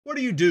What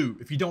do you do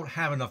if you don't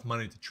have enough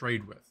money to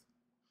trade with?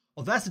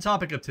 Well, that's the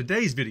topic of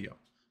today's video.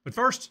 But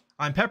first,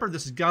 I'm Pepper,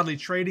 this is Godly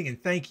Trading,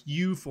 and thank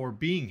you for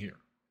being here.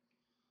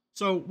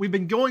 So we've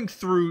been going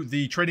through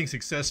the trading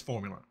success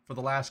formula for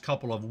the last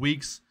couple of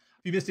weeks.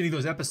 If you missed any of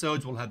those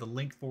episodes, we'll have the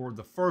link for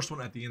the first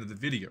one at the end of the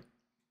video.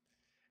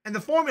 And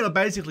the formula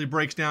basically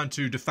breaks down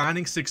to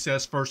defining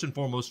success first and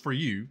foremost for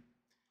you,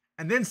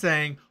 and then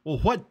saying, well,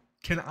 what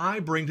can I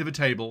bring to the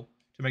table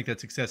to make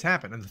that success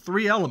happen? And the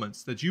three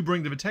elements that you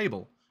bring to the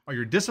table are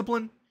your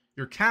discipline,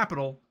 your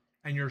capital,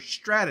 and your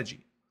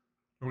strategy.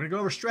 We're going to go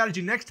over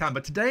strategy next time,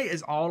 but today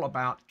is all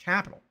about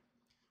capital,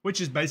 which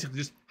is basically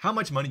just how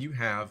much money you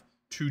have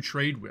to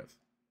trade with.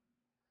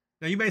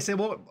 Now you may say,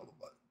 well,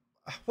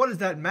 what does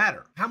that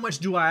matter? How much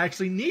do I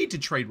actually need to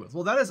trade with?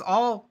 Well, that is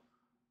all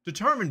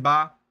determined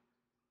by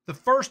the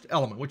first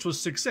element, which was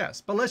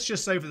success. But let's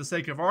just say for the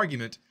sake of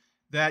argument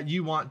that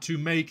you want to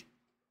make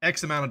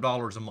X amount of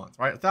dollars a month,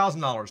 right?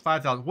 $1,000,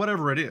 $5,000,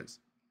 whatever it is.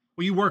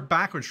 Well, you work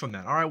backwards from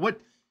that. All right, what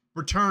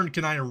return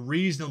can I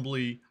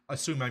reasonably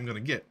assume I'm going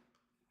to get?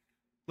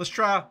 Let's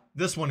try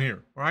this one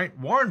here, all right?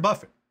 Warren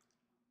Buffett,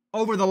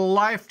 over the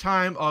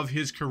lifetime of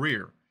his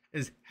career,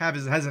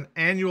 has an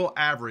annual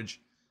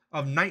average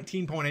of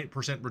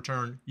 19.8%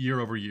 return year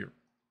over year.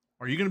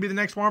 Are you going to be the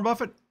next Warren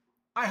Buffett?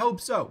 I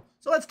hope so.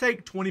 So let's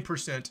take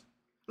 20%.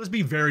 Let's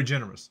be very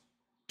generous.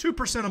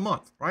 2% a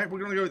month, right? We're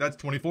going to go, that's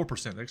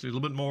 24%. Actually, a little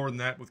bit more than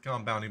that with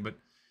compounding, but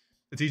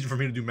it's easier for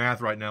me to do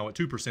math right now at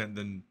 2%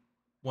 than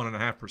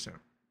 1.5%.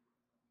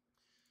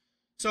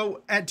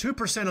 So at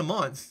 2% a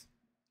month,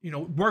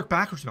 work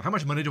backwards. How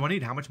much money do I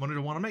need? How much money do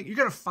I want to make? You're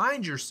going to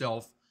find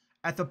yourself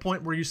at the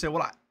point where you say,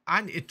 well,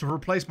 I need to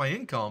replace my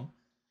income.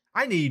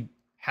 I need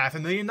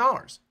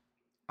 $500,000.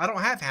 I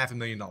don't have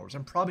 $500,000.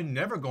 I'm probably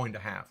never going to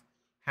have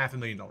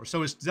 $500,000.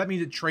 So does that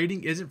mean that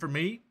trading isn't for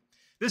me?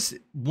 This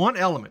one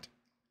element,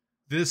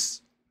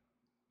 this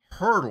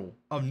hurdle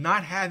of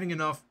not having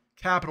enough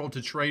capital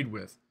to trade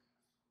with,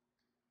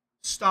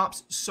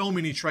 stops so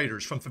many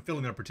traders from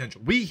fulfilling their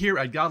potential. We here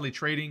at Godly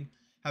Trading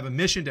have a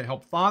mission to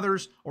help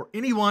fathers or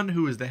anyone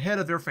who is the head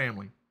of their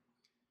family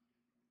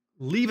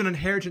leave an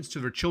inheritance to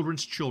their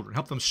children's children,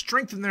 help them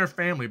strengthen their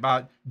family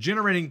by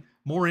generating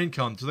more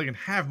income so they can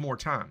have more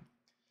time.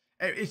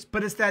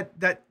 But it's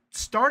that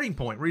starting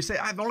point where you say,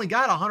 I've only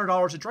got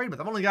 $100 to trade with.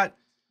 I've only got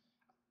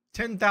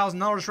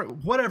 $10,000 to trade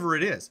with, whatever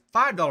it is,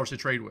 $5 to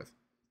trade with.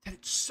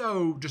 That's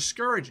so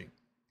discouraging.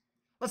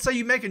 Let's say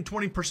you're making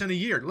 20% a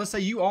year. Let's say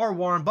you are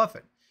Warren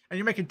Buffett and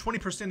you're making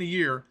 20% a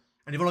year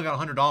and you've only got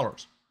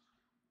 $100.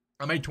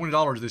 I made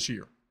 $20 this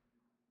year.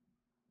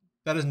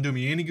 That doesn't do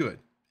me any good.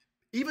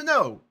 Even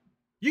though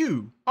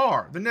you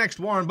are the next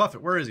Warren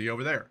Buffett. Where is he?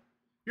 Over there.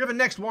 You're the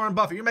next Warren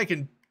Buffett. You're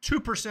making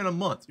 2% a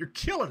month. You're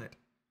killing it.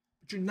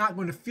 But you're not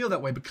going to feel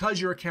that way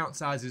because your account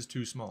size is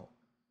too small.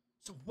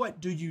 So what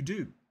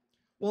do?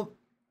 Well,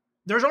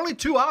 there's only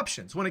two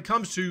options when it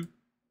comes to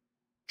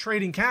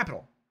trading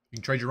capital. You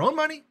can trade your own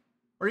money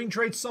or you can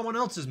trade someone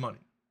else's money.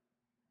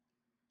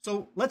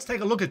 So let's take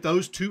a look at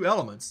those two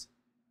elements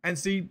and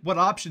see what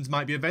options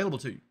might be available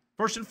to you.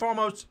 First and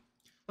foremost,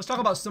 let's talk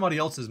about somebody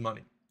else's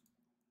money.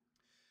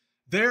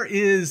 There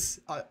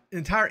is an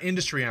entire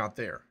industry out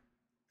there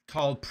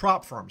called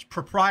prop firms,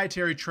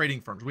 proprietary trading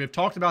firms. We have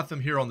talked about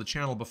them here on the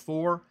channel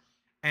before,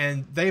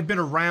 and they've been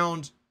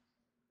around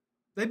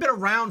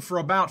for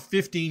about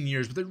 15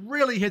 years, but they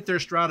really hit their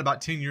stride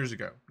about 10 years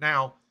ago.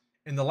 Now,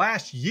 in the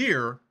last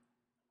year,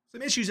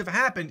 some issues have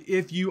happened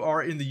if you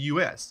are in the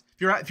US.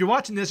 If you're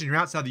watching this and you're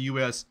outside the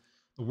US,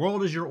 the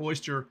world is your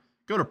oyster.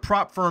 Go to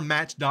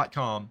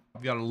propfirmmatch.com.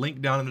 I've got a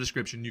link down in the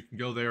description. You can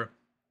go there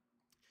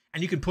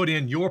and you can put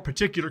in your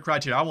particular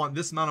criteria. I want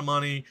this amount of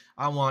money.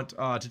 I want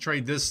to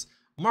trade this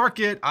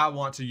market. I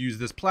want to use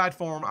this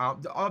platform.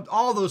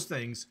 All those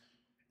things.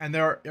 And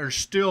there are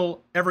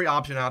still every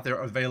option out there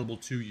available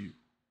to you.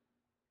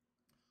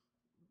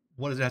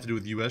 What does it have to do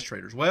with US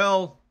traders?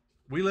 Well,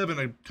 we live in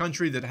a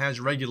country that has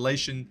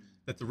regulation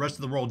that the rest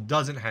of the world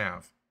doesn't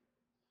have.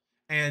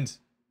 And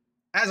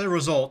as a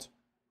result,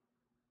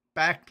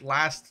 back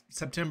last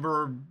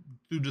September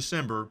through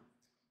December,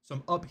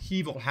 some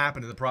upheaval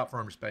happened in the prop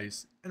firm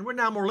space, and we're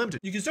now more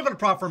limited. You can still go to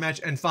Prop Firm Match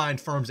and find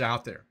firms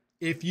out there.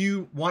 If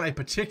you want a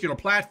particular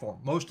platform,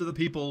 most of the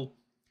people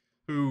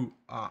who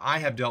I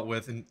have dealt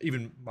with, and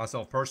even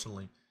myself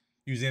personally,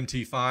 use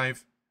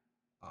MT5,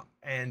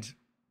 and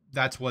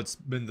that's what's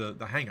been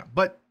the hang-up.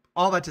 But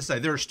all that to say,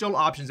 there are still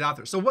options out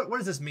there. So what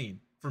does this mean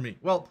for me?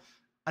 Well,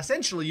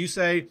 essentially you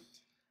say,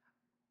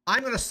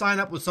 I'm going to sign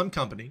up with some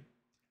company,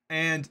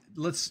 and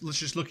let's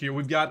just look here.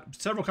 We've got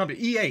several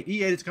companies. E8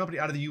 is a company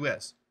out of the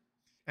US.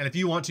 And if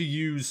you want to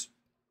use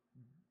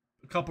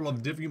a couple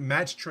of different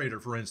MatchTrader,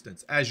 for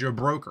instance, as your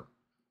broker,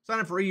 sign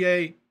up for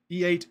E8.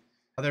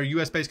 They're a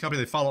US-based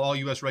company. They follow all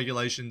US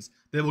regulations.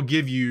 They will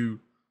give you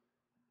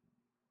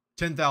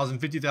 10,000,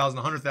 50,000,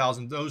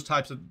 100,000, those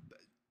types of,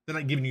 they're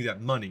not giving you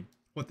that money.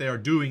 What they are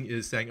doing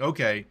is saying,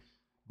 okay,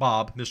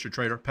 Bob, Mr.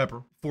 Trader,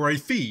 Pepper, for a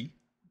fee,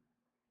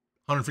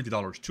 $150,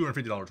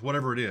 $250,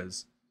 whatever it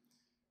is,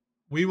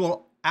 we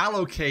will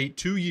allocate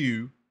to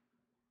you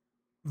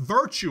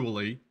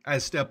virtually,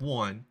 as step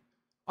one,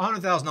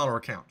 $100,000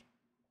 account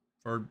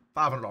for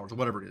 $500 or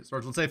whatever it is,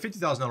 or let's say a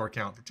 $50,000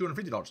 account for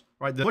 $250,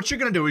 right? What you're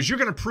going to do is you're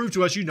going to prove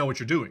to us you know what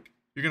you're doing.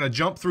 You're going to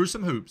jump through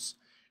some hoops.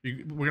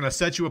 We're going to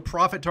set you a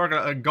profit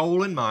target, a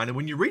goal in mind, and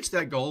when you reach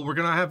that goal, we're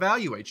going to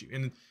evaluate you.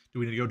 And do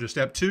we need to go to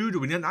step two? Do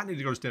we not need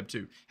to go to step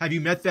two? Have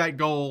you met that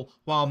goal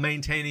while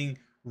maintaining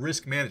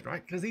risk management,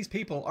 right? Because these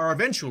people are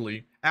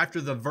eventually,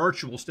 after the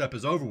virtual step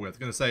is over with,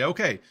 going to say,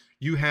 okay,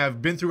 you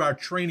have been through our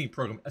training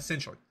program,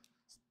 essentially.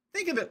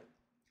 Think of it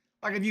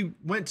like if you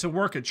went to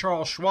work at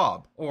Charles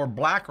Schwab or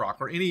BlackRock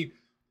or any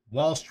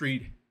Wall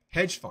Street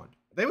hedge fund.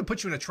 They would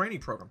put you in a training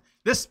program.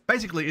 This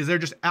basically is they're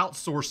just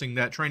outsourcing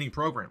that training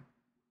program.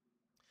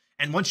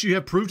 And once you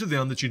have proved to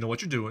them that you know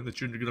what you're doing, that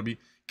you're going to be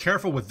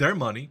careful with their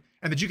money,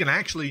 and that you can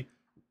actually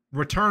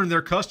return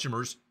their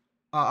customers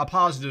a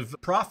positive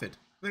profit,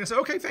 they're going to say,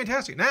 okay,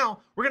 fantastic. Now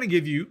we're going to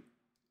give you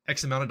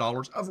X amount of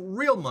dollars of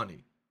real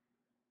money.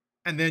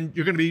 And then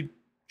you're going to be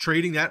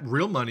trading that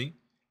real money.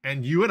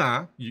 And you and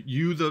I,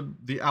 you the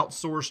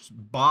outsourced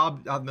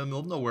Bob out in the middle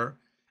of nowhere,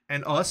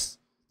 and us,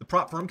 the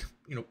prop firm,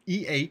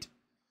 E8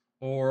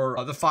 or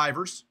the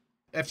Fivers,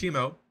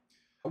 FTMO,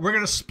 we're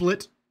going to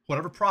split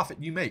whatever profit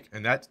you make.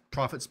 And that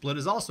profit split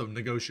is also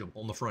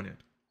negotiable on the front end.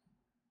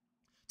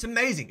 It's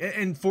amazing.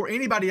 And for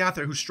anybody out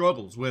there who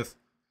struggles with,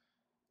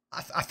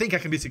 I think I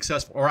can be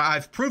successful, or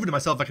I've proven to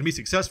myself I can be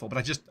successful, but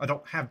I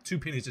don't have two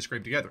pennies to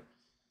scrape together.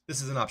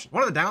 This is an option.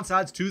 One of the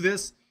downsides to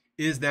this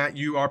is that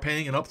you are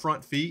paying an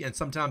upfront fee, and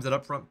sometimes that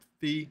upfront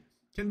fee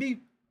can be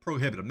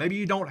prohibitive. Maybe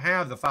you don't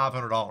have the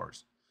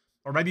 $500,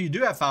 or maybe you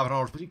do have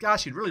 $500, but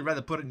gosh, you'd really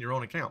rather put it in your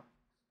own account.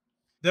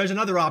 There's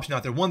another option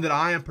out there, one that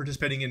I am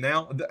participating in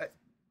now.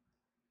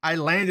 I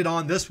landed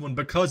on this one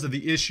because of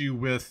the issue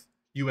with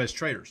U.S.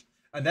 traders,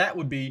 and that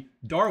would be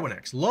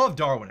Darwinex. Love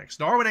Darwinex.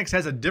 Darwinex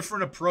has a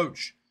different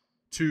approach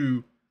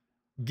to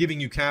giving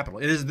you capital.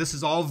 This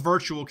is all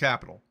virtual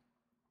capital,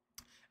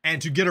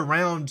 and to get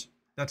around.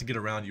 Not to get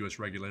around U.S.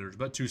 regulators,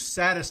 but to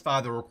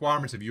satisfy the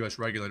requirements of U.S.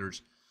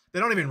 regulators. They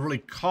don't even really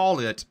call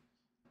it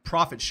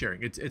profit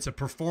sharing. It's a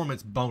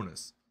performance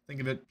bonus. Think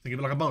of it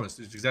like a bonus.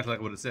 It's exactly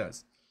like what it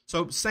says.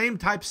 So same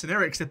type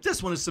scenario, except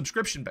this one is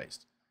subscription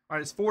based. All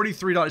right, it's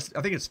 $43.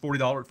 I think it's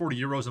 $40,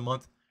 40 euros a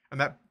month, and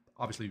that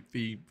obviously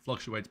fee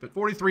fluctuates, but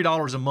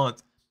 $43 a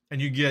month,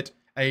 and you get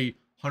a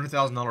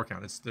 $100,000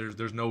 account.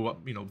 There's no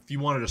if you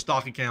wanted a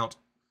stock account,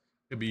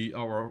 it'd be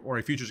or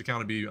a futures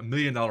account, it'd be $1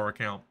 million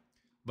account.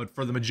 But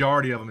for the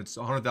majority of them, it's a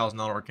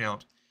 $100,000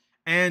 account.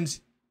 And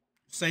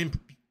same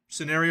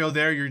scenario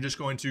there, you're just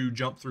going to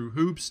jump through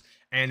hoops.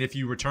 And if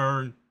you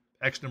return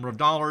X number of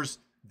dollars,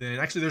 then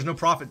actually there's no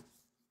profit.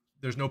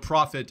 There's no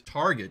profit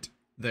target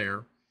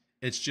there.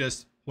 It's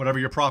just whatever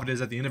your profit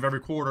is at the end of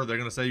every quarter, they're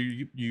going to say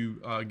you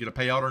get a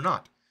payout or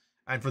not.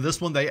 And for this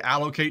one, they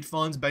allocate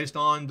funds based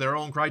on their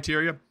own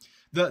criteria.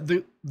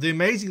 The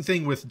amazing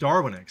thing with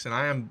Darwinex, and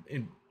I am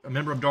a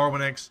member of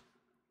Darwinex,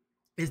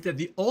 is that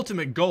the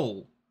ultimate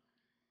goal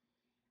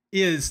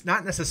is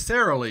not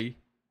necessarily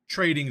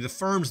trading the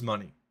firm's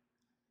money.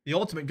 The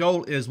ultimate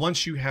goal is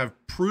once you have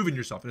proven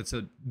yourself,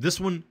 and this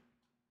one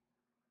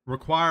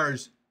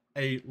requires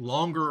a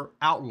longer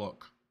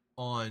outlook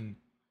on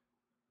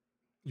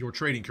your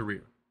trading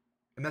career.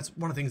 And that's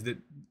one of the things that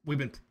we've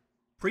been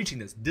preaching,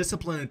 this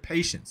discipline and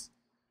patience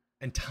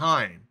and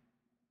time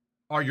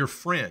are your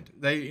friend.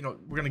 We're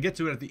going to get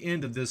to it at the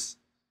end of this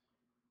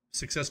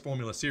Success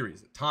Formula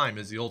series. Time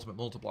is the ultimate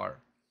multiplier.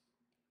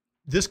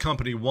 This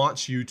company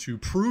wants you to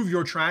prove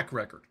your track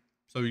record.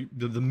 So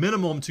the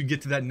minimum to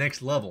get to that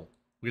next level,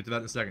 we'll get to that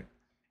in a second,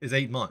 is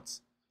 8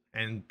 months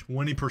and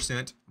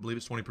 20%, I believe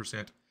it's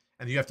 20%.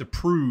 And you have to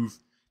prove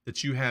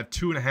that you have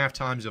 2.5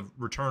 times of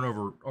return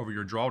over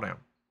your drawdown.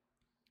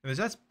 And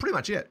that's pretty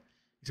much it.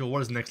 So what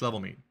does the next level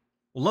mean?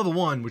 Well, level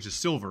 1, which is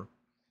silver,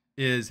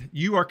 is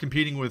you are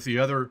competing with the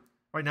other,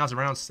 right now it's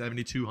around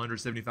 7,200,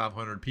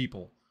 7,500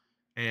 people.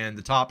 And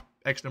the top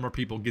X number of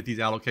people get these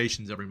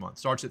allocations every month.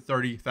 Starts at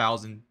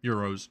 30,000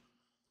 euros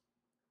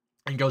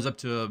and goes up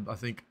to, I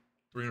think,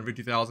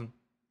 350,000.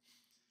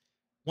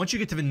 Once you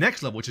get to the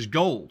next level, which is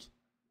gold,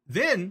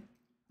 then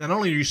not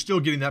only are you still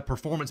getting that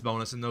performance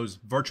bonus and those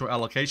virtual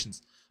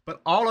allocations,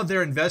 but all of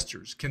their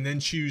investors can then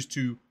choose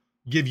to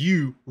give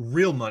you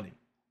real money.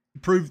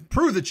 Prove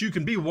that you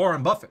can be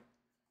Warren Buffett.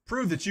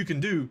 Prove that you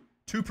can do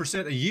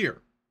 2% a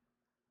year,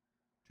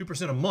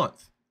 2% a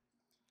month.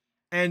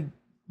 And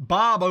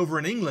Bob over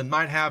in England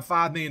might have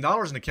 $5 million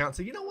in account and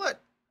say, you know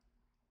what?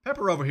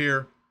 Pepper over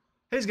here,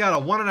 he's got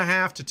a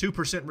 1.5 to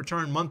 2%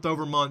 return month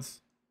over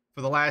month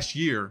for the last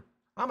year.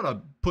 I'm going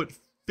to put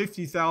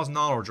 $50,000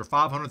 or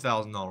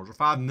 $500,000 or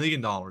 $5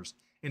 million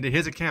into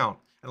his account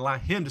and allow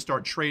him to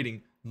start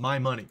trading my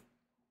money.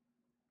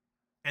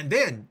 And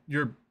then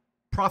your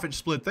profit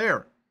split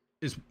there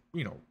is,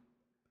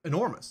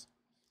 enormous.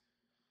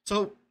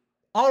 So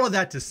all of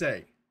that to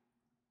say,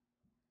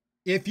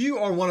 if you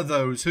are one of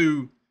those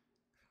who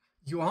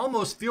you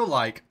almost feel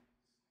like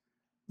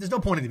there's no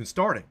point in even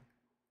starting.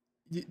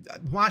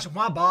 Why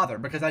bother?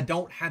 Because I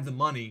don't have the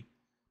money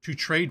to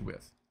trade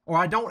with, or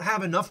I don't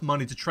have enough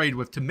money to trade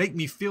with to make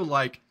me feel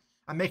like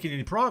I'm making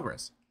any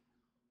progress.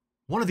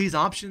 One of these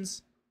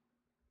options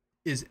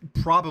is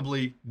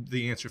probably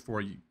the answer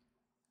for you.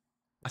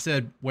 I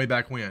said way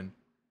back when,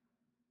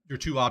 your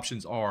two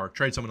options are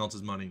trade someone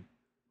else's money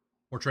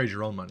or trade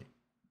your own money.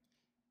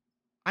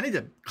 I need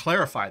to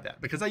clarify that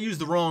because I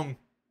used the wrong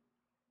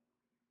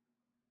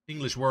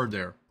English word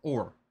there.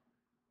 Or.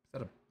 Is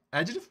that an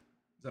adjective? Is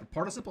that a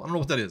participle? I don't know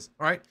what that is.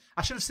 All right.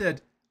 I should have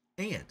said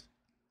and,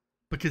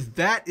 because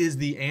that is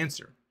the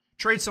answer.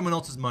 Trade someone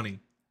else's money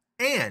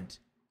and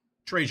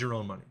trade your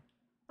own money.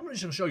 I'm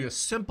just going to show you a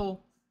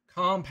simple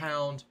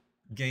compound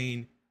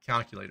gain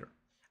calculator.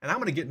 And I'm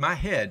going to get my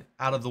head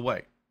out of the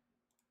way.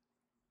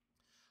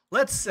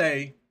 Let's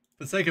say,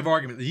 for the sake of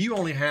argument, that you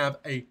only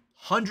have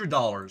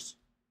 $100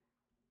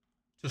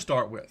 to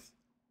start with.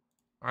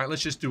 All right,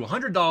 let's just do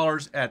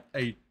 $100 at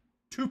a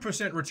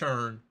 2%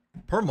 return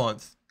per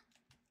month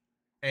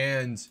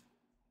and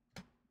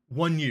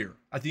 1 year.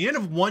 At the end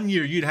of 1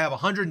 year, you'd have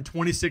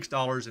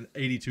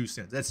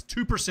 $126.82. That's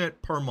 2%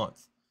 per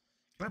month.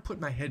 Can I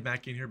put my head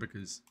back in here?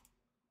 Because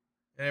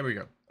there we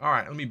go. All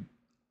right, let me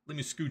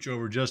scooch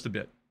over just a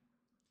bit.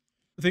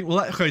 I think,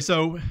 well, okay,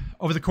 so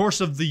over the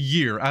course of the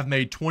year, I've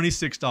made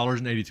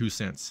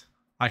 $26.82.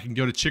 I can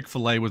go to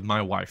Chick-fil-A with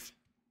my wife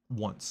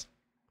once.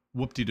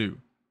 Whoop-de-doo.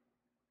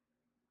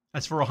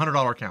 That's for a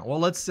 $100 account. Well,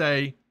 let's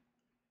say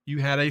you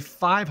had a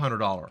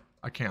 $500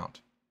 account.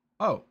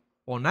 Oh,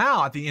 well,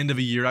 now at the end of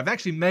a year, I've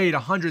actually made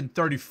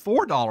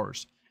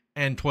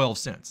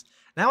 $134.12.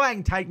 Now I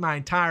can take my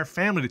entire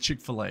family to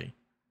Chick-fil-A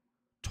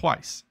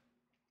twice.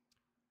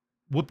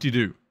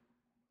 Whoop-de-doo.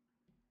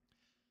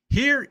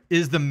 Here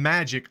is the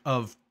magic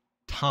of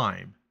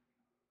time.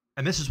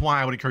 And this is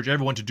why I would encourage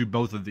everyone to do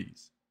both of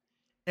these.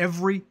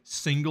 Every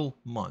single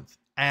month,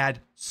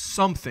 add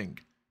something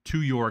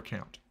to your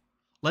account.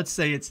 Let's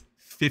say it's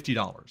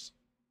 $50.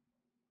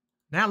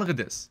 Now look at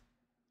this.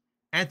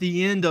 At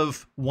the end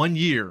of 1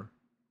 year,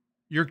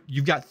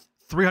 you've got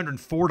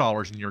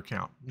 $304 in your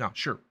account. Now,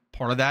 sure,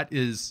 part of that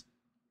is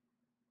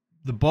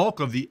the bulk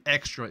of the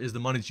extra is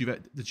the money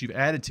that you've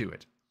added to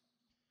it.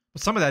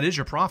 But some of that is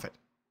your profit.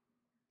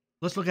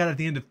 Let's look at it at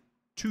the end of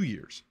 2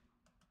 years.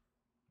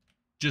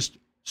 Just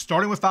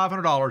starting with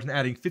 $500 and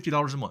adding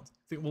 $50 a month.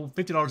 Think, well,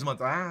 $50 a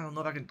month, I don't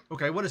know if I can.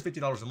 Okay, what is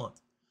 $50 a month?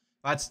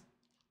 That's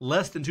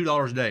less than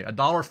 $2 a day,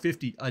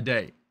 $1.50 a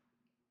day.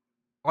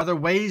 Are there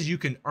ways you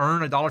can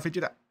earn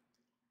 $1.50?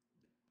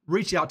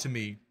 Reach out to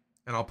me,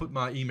 and I'll put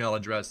my email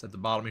address at the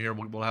bottom here.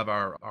 We'll have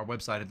our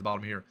website at the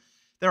bottom here.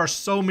 There are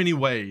so many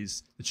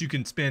ways that you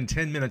can spend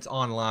 10 minutes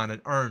online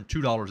and earn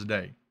 $2 a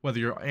day, whether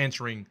you're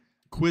answering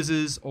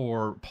quizzes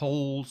or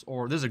polls,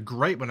 or there's a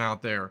great one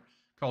out there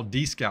called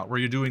D-Scout where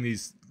you're doing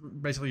these,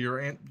 basically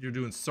you're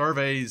doing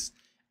surveys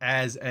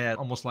as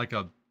almost like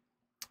a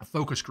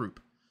focus group.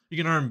 You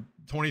can earn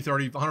 $20,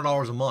 $30,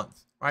 $100 a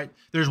month, right?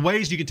 There's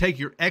ways you can take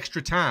your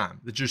extra time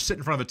that you're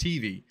sitting in front of a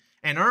TV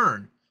and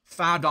earn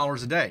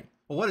 $5 a day.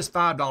 Well, what is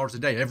 $5 a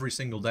day every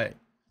single day?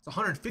 It's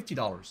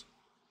 $150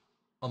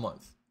 a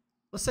month.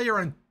 Let's say you're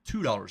earning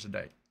 $2 a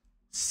day.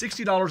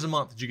 $60 a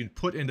month that you can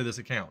put into this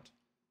account.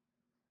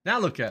 Now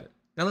look at it.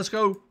 Now let's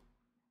go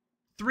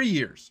 3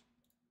 years.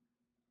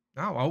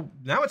 Now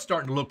it's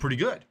starting to look pretty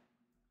good.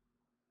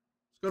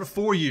 Let's go to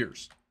 4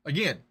 years.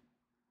 Again,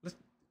 let's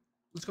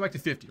go back to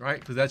 50, right?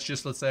 Because that's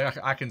just, let's say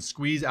I can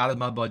squeeze out of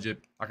my budget.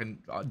 I can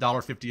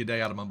 $1.50 a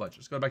day out of my budget.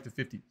 Let's go back to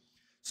 50.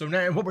 So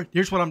now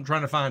here's what I'm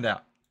trying to find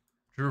out.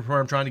 Here's where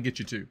I'm trying to get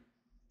you to.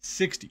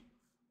 60.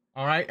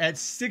 All right, at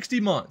 60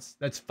 months,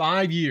 that's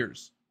 5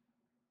 years.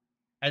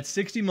 At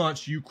 60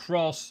 months, you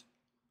cross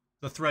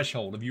the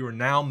threshold of you are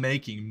now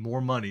making more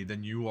money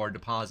than you are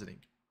depositing.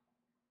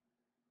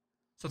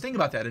 So think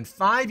about that. In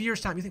 5 years'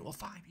 time, you think, well,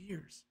 5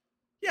 years.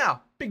 Yeah,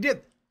 big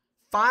dip.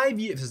 5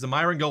 years. This is the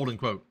Myron Golden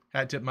quote.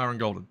 Hat tip Myron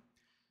Golden.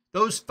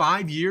 Those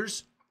 5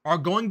 years are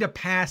going to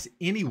pass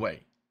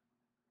anyway.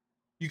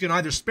 You can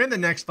either spend the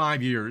next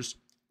 5 years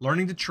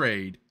learning to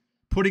trade,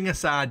 putting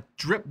aside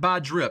drip by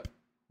drip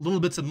little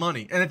bits of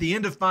money, and at the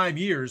end of 5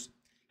 years,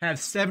 have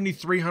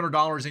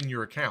 $7,300 in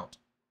your account.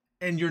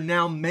 And you're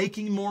now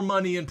making more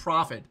money in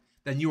profit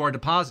than you are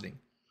depositing.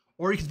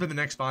 Or you can spend the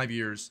next 5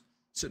 years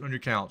sitting on your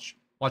couch,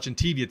 watching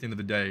TV at the end of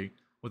the day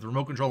with a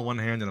remote control in one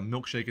hand and a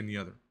milkshake in the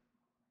other.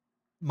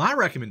 My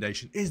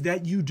recommendation is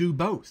that you do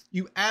both.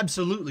 You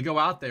absolutely go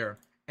out there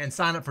and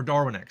sign up for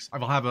DarwinX. I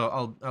will have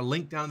a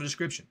link down in the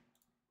description.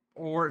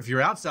 Or if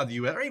you're outside the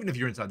U.S., or even if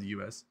you're inside the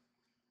U.S.,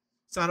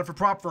 sign up for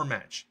Prop Firm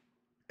Match.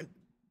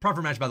 Prop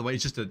Firm Match, by the way,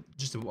 is just a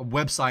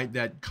website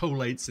that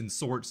collates and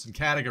sorts and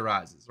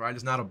categorizes, right?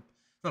 It's not a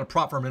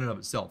prop firm in and of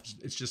itself.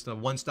 It's just a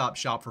one-stop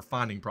shop for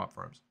finding prop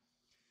firms.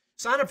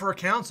 Sign up for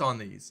accounts on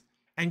these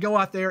and go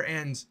out there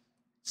and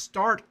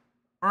start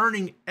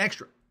earning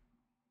extra.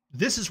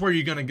 This is where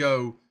you're going to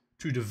go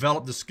to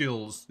develop the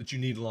skills that you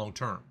need long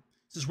term.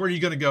 This is where you're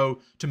going to go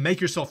to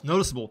make yourself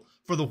noticeable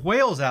for the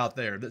whales out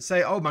there that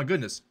say, oh my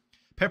goodness,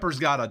 Pepper's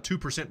got a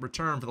 2%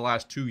 return for the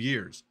last 2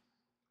 years.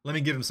 Let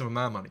me give him some of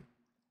my money.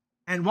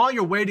 And while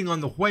you're waiting on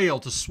the whale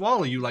to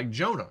swallow you like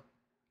Jonah,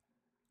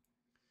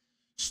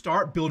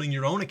 start building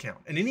your own account.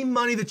 And any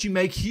money that you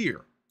make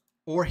here,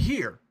 or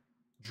here,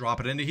 drop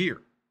it into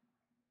here.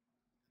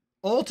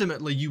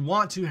 Ultimately, you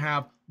want to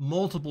have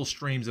multiple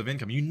streams of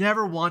income. You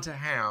never want to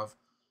have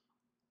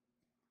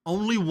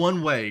only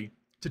one way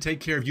to take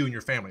care of you and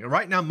your family.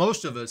 Right now,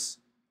 most of us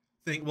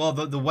think, well,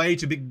 the way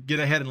to get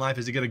ahead in life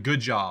is to get a good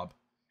job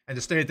and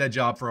to stay at that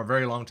job for a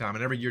very long time.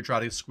 And every year try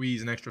to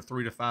squeeze an extra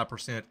 3 to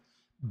 5%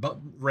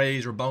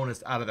 raise or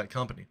bonus out of that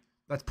company.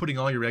 That's putting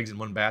all your eggs in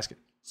one basket.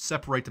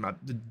 Separate them out.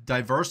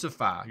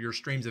 Diversify your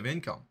streams of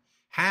income.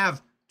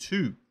 Have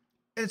two.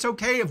 And it's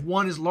okay if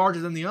one is larger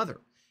than the other.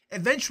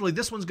 Eventually,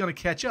 this one's going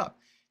to catch up.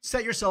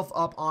 Set yourself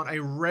up on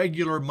a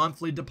regular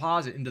monthly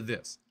deposit into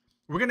this.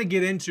 We're going to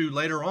get into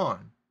later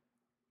on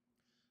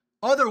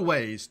other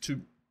ways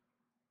to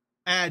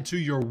add to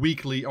your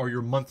weekly or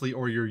your monthly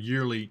or your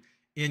yearly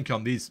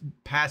income, these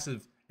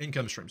passive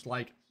income streams,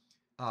 like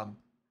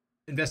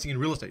investing in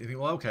real estate. You think,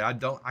 well, okay,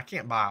 I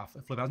can't buy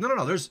a flip house.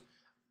 No. There's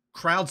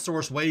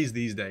crowdsourced ways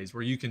these days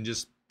where you can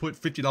just put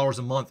 $50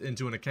 a month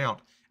into an account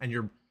and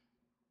you're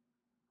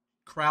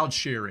crowd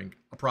sharing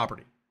a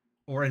property,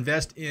 or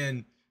invest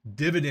in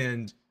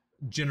dividend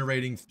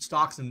generating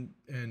stocks and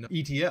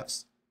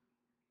ETFs.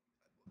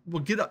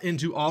 We'll get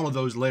into all of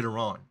those later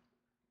on.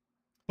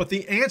 But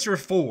the answer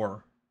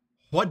for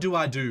what do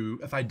I do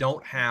if I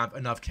don't have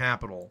enough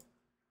capital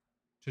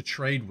to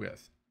trade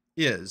with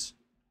is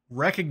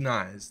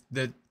recognize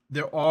that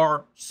there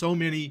are so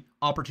many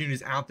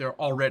opportunities out there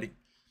already.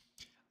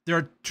 There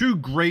are two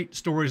great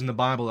stories in the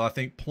Bible that I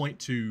think point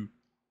to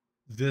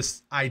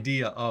this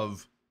idea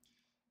of,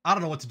 I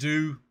don't know what to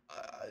do.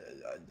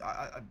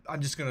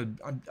 I'm just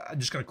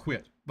gonna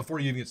quit before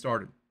you even get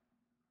started.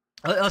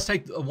 Let's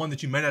take one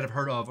that you may not have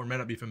heard of or may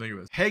not be familiar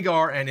with.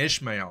 Hagar and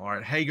Ishmael. All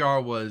right,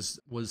 Hagar was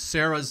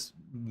Sarah's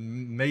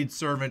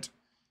maidservant,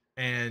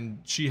 and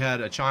she had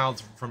a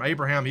child from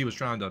Abraham. He was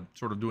trying to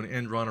sort of do an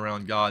end run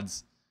around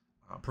God's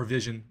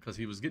provision because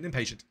he was getting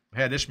impatient.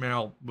 Had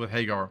Ishmael with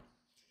Hagar,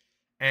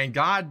 and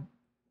God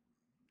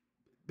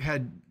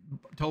had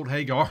told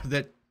Hagar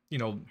that, you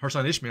know, her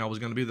son Ishmael was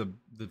going to be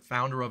the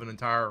founder of an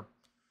entire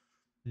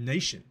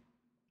nation,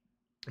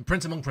 and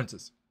prince among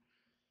princes.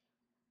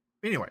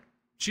 Anyway,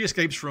 she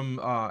escapes from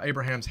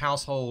Abraham's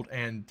household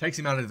and takes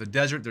him out into the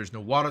desert. There's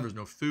no water, there's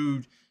no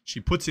food. She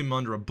puts him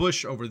under a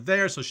bush over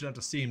there so she doesn't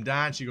have to see him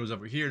die. And she goes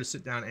over here to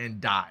sit down and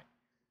die.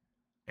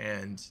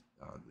 And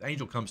the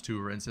angel comes to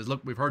her and says,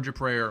 look, we've heard your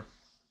prayer.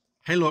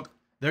 Hey, look,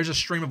 there's a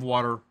stream of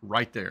water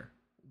right there.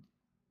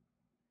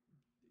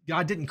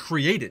 God didn't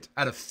create it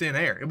out of thin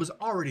air. It was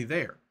already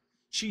there.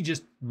 She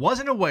just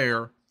wasn't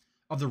aware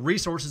of the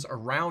resources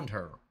around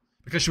her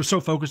because she was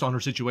so focused on her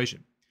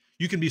situation.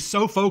 You can be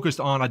so focused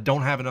on, I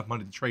don't have enough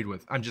money to trade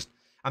with.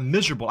 I'm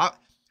miserable.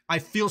 I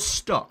feel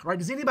stuck, right?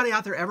 Does anybody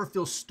out there ever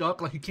feel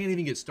stuck? Like you can't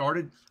even get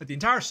started? Like the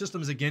entire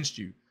system is against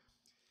you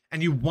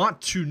and you want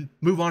to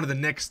move on to the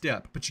next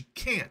step, but you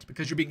can't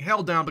because you're being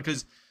held down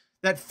because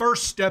that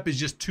first step is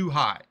just too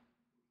high.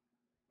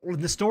 Well,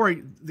 in the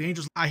story, the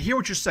angels, I hear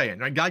what you're saying,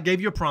 right? God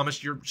gave you a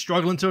promise. You're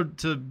struggling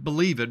to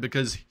believe it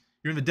because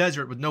you're in the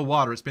desert with no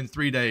water. It's been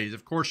 3 days.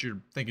 Of course, you're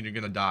thinking you're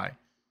going to die.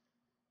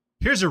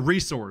 Here's a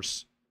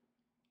resource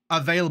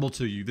available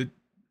to you that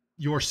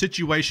your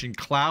situation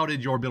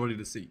clouded your ability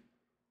to see.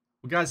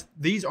 Well, guys,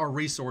 these are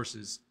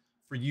resources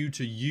for you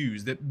to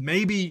use that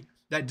maybe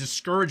that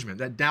discouragement,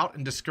 that doubt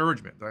and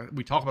discouragement that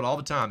we talk about all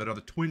the time, that are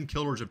the twin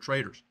killers of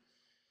traders.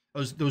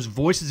 Those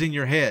voices in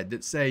your head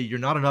that say you're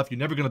not enough, you're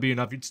never going to be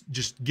enough, you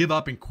just give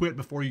up and quit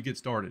before you get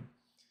started.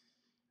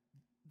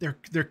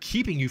 They're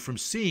keeping you from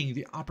seeing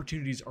the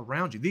opportunities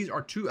around you. These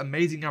are two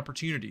amazing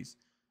opportunities.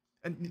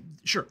 And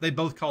sure, they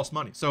both cost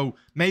money. So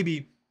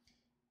maybe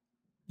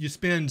you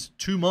spend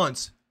 2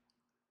 months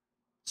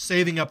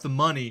saving up the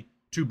money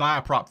to buy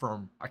a prop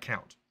firm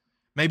account.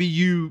 Maybe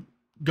you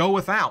go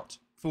without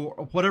for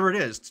whatever it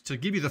is to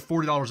give you the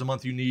 $40 a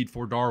month you need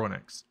for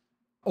DarwinX.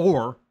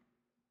 Or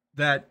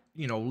that,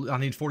 you know, I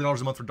need $40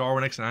 a month for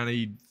DarwinX and I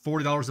need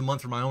 $40 a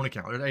month for my own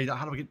account.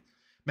 How do I get?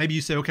 Maybe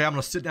you say, okay, I'm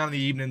going to sit down in the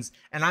evenings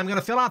and I'm going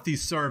to fill out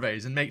these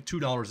surveys and make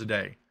 $2 a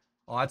day.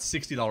 Well, that's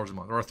 $60 a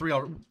month or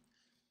 $3.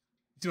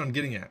 See what I'm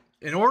getting at?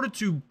 In order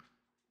to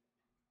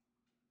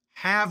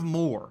have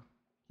more,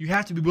 you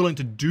have to be willing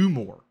to do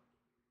more.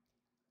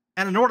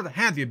 And in order to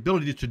have the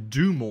ability to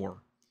do more,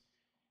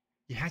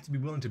 you have to be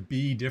willing to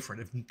be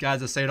different.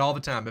 Guys, I say it all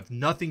the time, if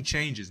nothing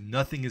changes,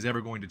 nothing is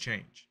ever going to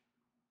change.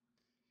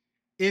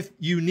 If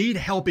you need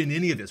help in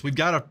any of this, we've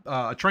got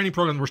a training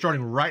program we're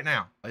starting right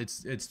now.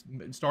 It's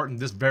starting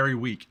this very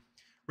week.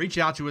 Reach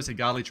out to us at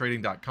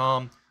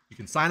godlytrading.com. You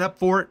can sign up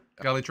for it,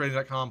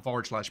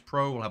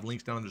 godlytrading.com/pro. We'll have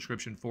links down in the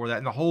description for that.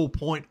 And the whole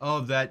point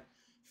of that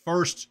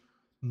first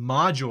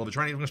module of the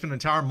training, we're going to spend an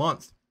entire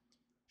month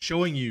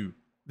showing you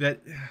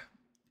that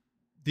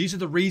these are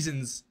the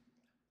reasons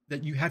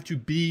that you have to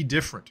be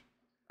different.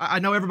 I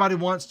know everybody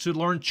wants to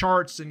learn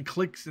charts and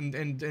clicks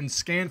and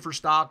scan for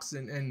stocks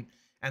and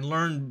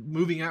learn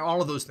moving out,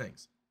 all of those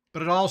things.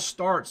 But it all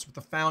starts with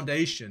the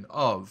foundation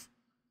of,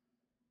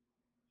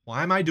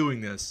 why am I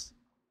doing this?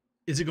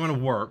 Is it going to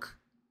work?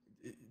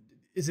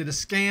 Is it a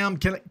scam?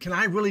 Can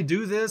I really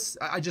do this?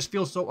 I just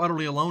feel so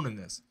utterly alone in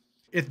this.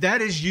 If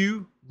that is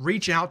you,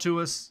 reach out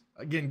to us.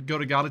 Again, go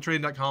to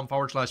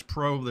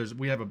godlytrading.com/pro.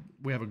 We have a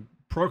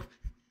pro.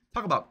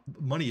 Talk about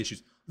money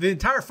issues. The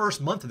entire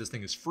first month of this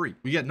thing is free.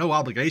 You get no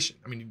obligation.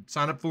 I mean, you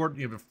sign up for it,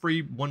 you have a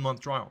free 1-month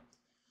trial.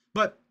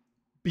 But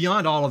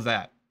beyond all of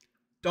that,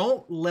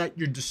 don't let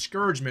your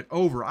discouragement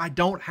over, I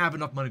don't have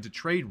enough money to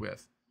trade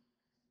with,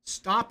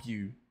 stop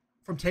you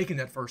from taking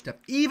that first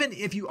step. Even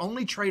if you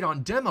only trade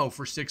on demo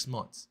for 6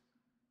 months,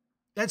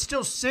 that's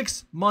still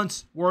 6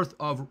 months worth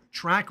of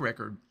track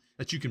record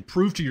that you can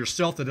prove to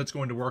yourself that it's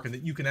going to work and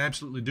that you can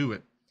absolutely do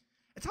it.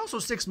 It's also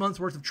 6 months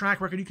worth of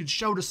track record you can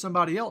show to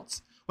somebody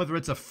else, whether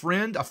it's a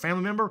friend, a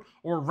family member,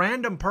 or a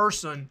random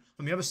person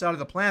from the other side of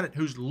the planet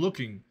who's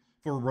looking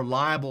for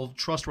reliable,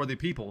 trustworthy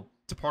people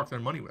to park their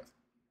money with.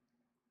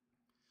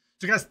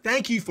 So guys,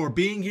 thank you for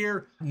being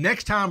here.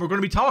 Next time, we're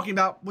going to be talking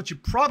about what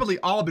you've probably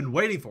all been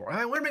waiting for. When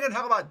are we going to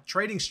talk about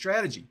trading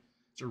strategy?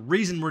 It's a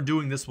reason we're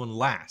doing this one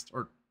last,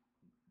 or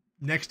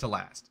next to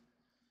last.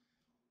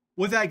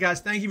 With that,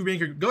 guys, thank you for being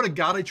here. Go to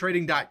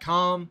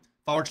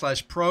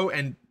godlytrading.com/pro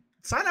and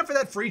sign up for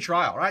that free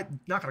trial, right?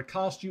 Not going to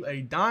cost you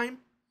a dime.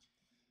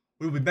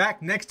 We'll be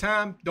back next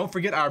time. Don't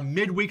forget our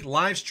midweek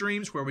live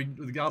streams with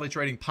the Godly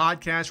Trading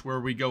Podcast,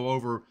 where we go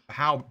over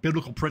how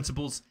biblical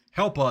principles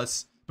help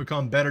us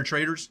become better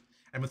traders.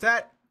 And with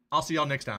that, I'll see y'all next time.